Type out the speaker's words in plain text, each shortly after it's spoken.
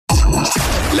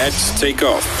Let's take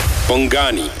off.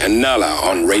 Bongani and Nala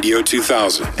on Radio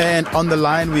 2000. And on the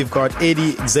line, we've got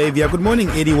Edi Xavier. Good morning,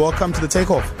 Edi. Welcome to the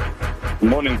Takeoff. Good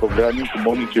morning, Bongani. Good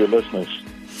morning to your listeners.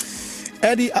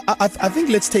 Edi, I think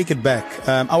let's take it back.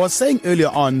 I was saying earlier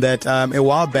on that a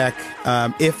while back,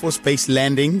 Air Force Base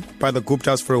landing by the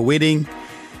Guptas for a wedding.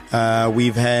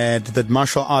 We've had that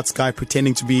martial arts guy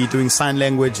pretending to be doing sign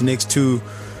language next to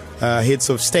heads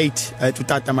of state to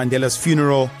Tata Mandela's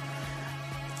funeral.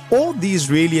 All these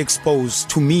really expose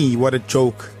to me what a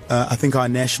joke I think our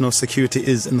national security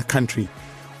is in the country.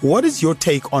 What is your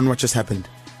take on what just happened?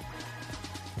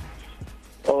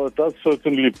 Well, it does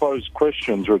certainly pose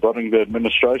questions regarding the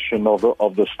administration of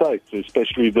the state,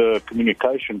 especially the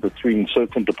communication between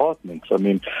certain departments. I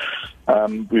mean,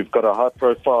 we've got a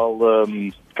high-profile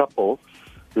couple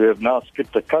who have now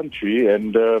skipped the country,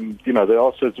 and there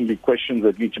are certainly questions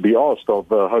that need to be asked of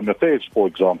Home Affairs, for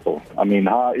example. I mean,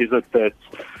 how is it that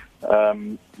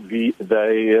the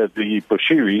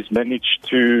Bushiris managed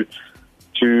to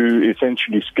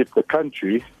essentially skip the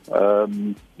country,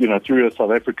 through a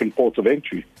South African port of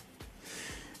entry?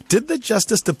 Did the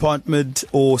Justice Department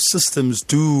or systems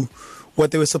do what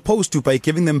they were supposed to by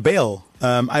giving them bail?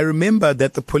 I remember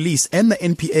that the police and the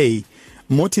NPA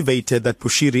motivated that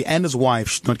Bushiri and his wife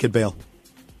should not get bail.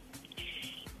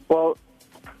 Well,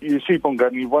 you see,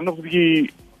 Bongani, one of the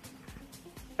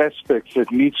aspects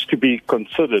that needs to be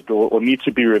considered or needs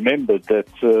to be remembered that,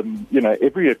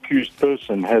 every accused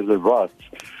person has a right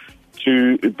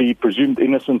to be presumed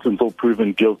innocent until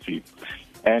proven guilty.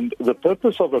 And the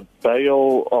purpose of a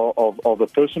bail, of a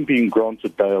person being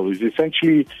granted bail, is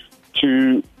essentially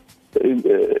to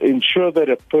ensure that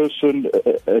a person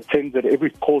attends at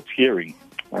every court hearing.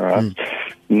 All right.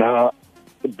 Now,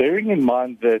 bearing in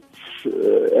mind that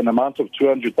an amount of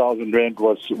 200,000 rand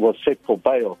was set for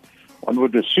bail, one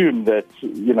would assume that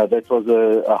that was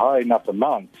a high enough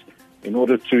amount in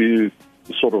order to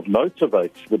sort of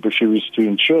motivate the Bushiris to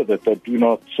ensure that they do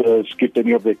not skip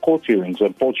any of their court hearings.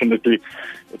 Unfortunately,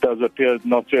 it does appear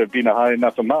not to have been a high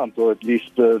enough amount, or at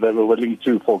least they were willing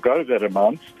to forego that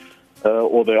amount,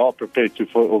 or they are prepared to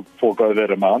forego that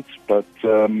amount. But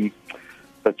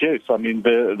yes, I mean,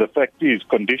 the fact is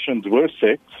conditions were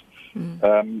set.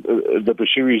 The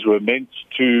Bushiris were meant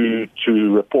to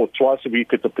report twice a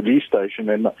week at the police station,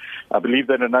 and I believe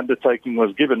that an undertaking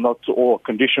was given, or a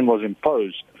condition was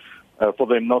imposed for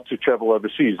them not to travel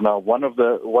overseas. Now, one of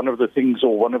the things,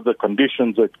 or one of the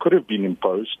conditions that could have been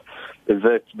imposed, is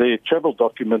that their travel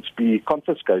documents be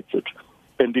confiscated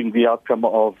pending the outcome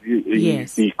of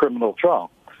the criminal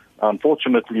trial.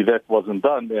 Unfortunately, that wasn't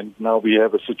done, and now we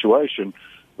have a situation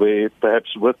where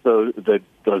perhaps with those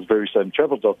very same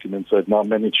travel documents they've now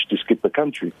managed to skip the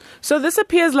country. So this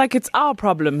appears like it's our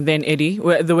problem then, Eddie,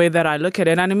 the way that I look at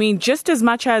it. And I mean, just as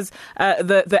much as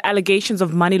the allegations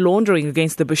of money laundering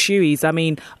against the Bushiris, I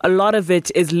mean, a lot of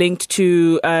it is linked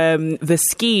to the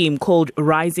scheme called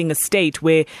Rising Estate,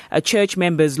 where church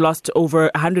members lost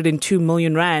over 102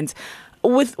 million rands.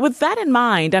 With that in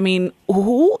mind, I mean,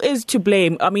 who is to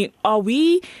blame? I mean, are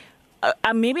we...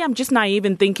 maybe I'm just naive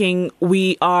in thinking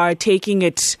we are taking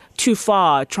it too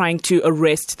far, trying to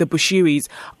arrest the Bushiris.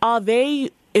 Are they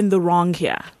in the wrong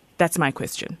here? That's my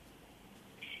question.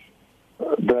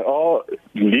 They are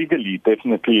legally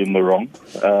definitely in the wrong.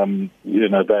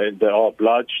 They are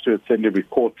obliged to attend every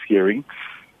court hearing.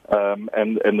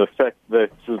 And the fact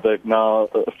that they've now,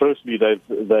 firstly,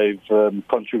 they've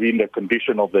contravened a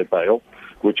condition of their bail,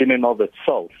 which in and of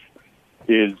itself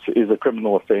is a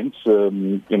criminal offence.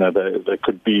 They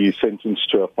could be sentenced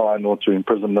to a fine or to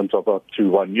imprisonment of up to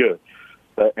 1 year.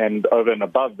 And over and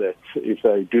above that, if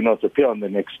they do not appear on the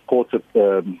next court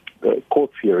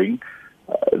hearing,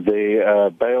 their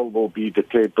bail will be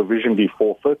declared provisionally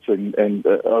forfeit, the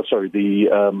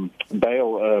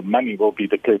bail money will be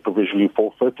declared provisionally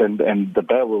forfeit, and the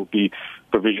bail will be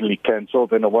provisionally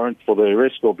cancelled, and a warrant for the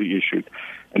arrest will be issued.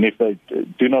 And if they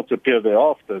do not appear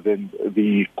thereafter, then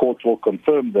the court will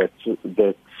confirm that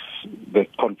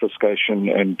confiscation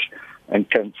and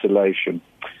cancellation.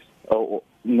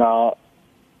 Now,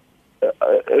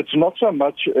 it's not so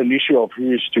much an issue of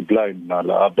who is to blame,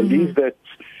 Nala. I believe that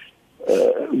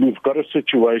we've got a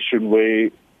situation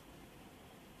where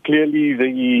clearly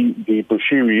the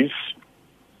Bushiris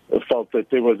felt that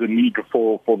there was a need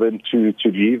for them to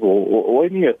leave, or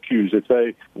any accused, if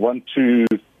they want to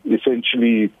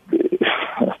essentially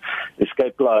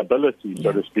escape liability,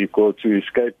 so to speak, or to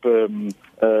escape,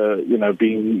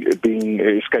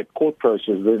 escape court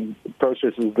processes,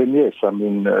 then yes, I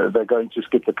mean, they're going to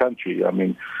skip the country. I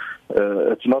mean,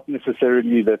 it's not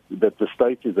necessarily that the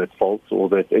state is at fault or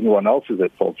that anyone else is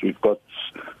at fault. We've got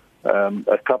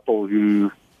a couple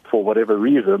who for whatever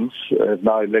reasons, have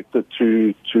now elected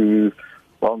to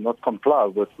not comply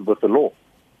with the law.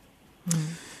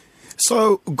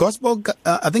 So,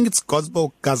 I think it's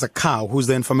Gosbo Gazakau, who's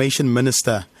the information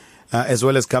minister, as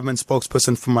well as government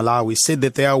spokesperson for Malawi, said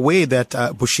that they are aware that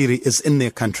Bushiri is in their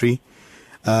country.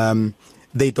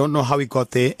 They don't know how he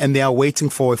got there, and they are waiting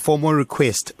for a formal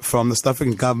request from the South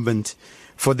African government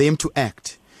for them to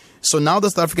act. So now the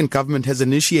South African government has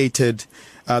initiated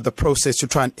the process to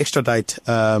try and extradite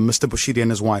Mr. Bushiri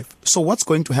and his wife. So what's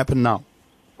going to happen now?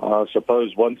 I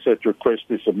suppose once that request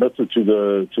is submitted to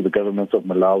the government of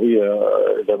Malawi,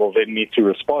 they will then need to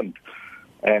respond.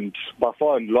 And by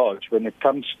far and large, when it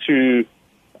comes to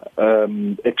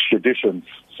extraditions,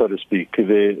 so to speak,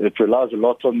 it relies a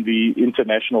lot on the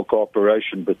international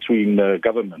cooperation between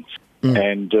governments.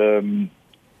 And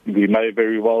we may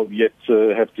very well yet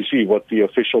have to see what the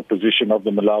official position of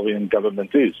the Malawian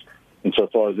government is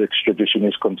insofar as extradition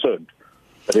is concerned.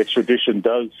 But extradition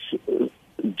does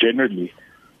generally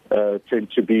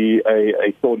tend to be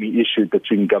a thorny issue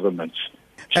between governments.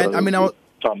 So and I mean,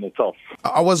 time will tell.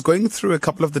 I was going through a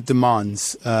couple of the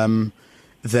demands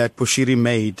that Bushiri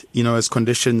made, as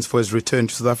conditions for his return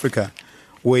to South Africa,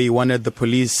 where he wanted the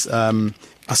police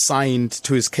assigned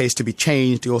to his case to be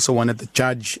changed. He also wanted the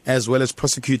judge as well as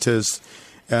prosecutors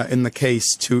in the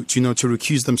case to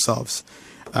recuse themselves.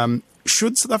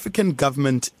 Should South African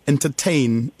government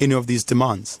entertain any of these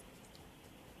demands?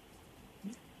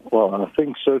 Well, I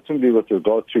think certainly with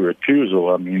regard to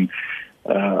recusal, I mean,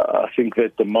 I think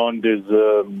that demand is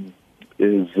a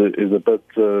bit,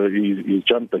 he's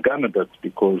jumped the gun a bit,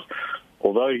 because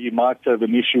although he might have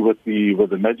an issue with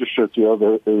the magistrate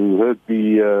who heard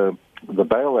the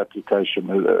bail application,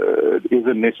 it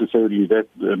isn't necessarily that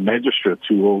magistrate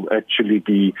who will actually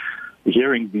be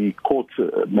hearing the court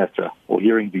matter or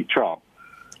hearing the trial.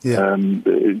 Yeah.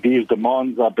 These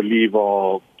demands, I believe,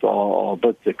 are a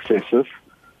bit excessive.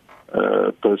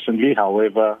 Personally,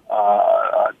 however,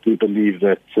 I do believe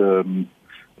that there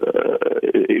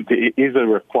is a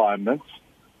requirement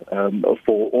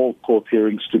for all court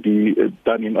hearings to be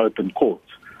done in open court.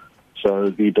 So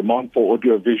the demand for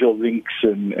audio-visual links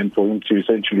and for him to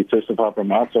essentially testify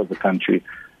from outside the country,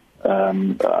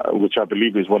 which I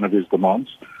believe is one of his demands,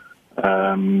 at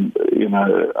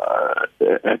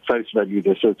face value,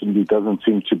 there certainly doesn't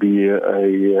seem to be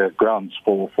a grounds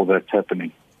for that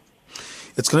happening.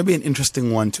 It's going to be an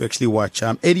interesting one to actually watch.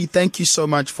 Edi, thank you so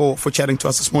much for chatting to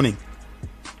us this morning.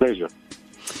 Pleasure.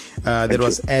 There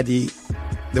was Edi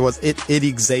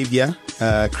Xavier,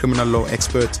 criminal law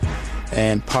expert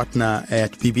and partner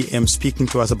at BBM, speaking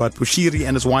to us about Bushiri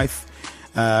and his wife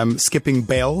skipping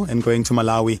bail and going to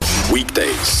Malawi.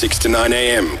 Weekdays, 6 to 9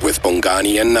 a.m. with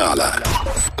Bongani and Nala.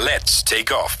 Let's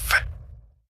take off.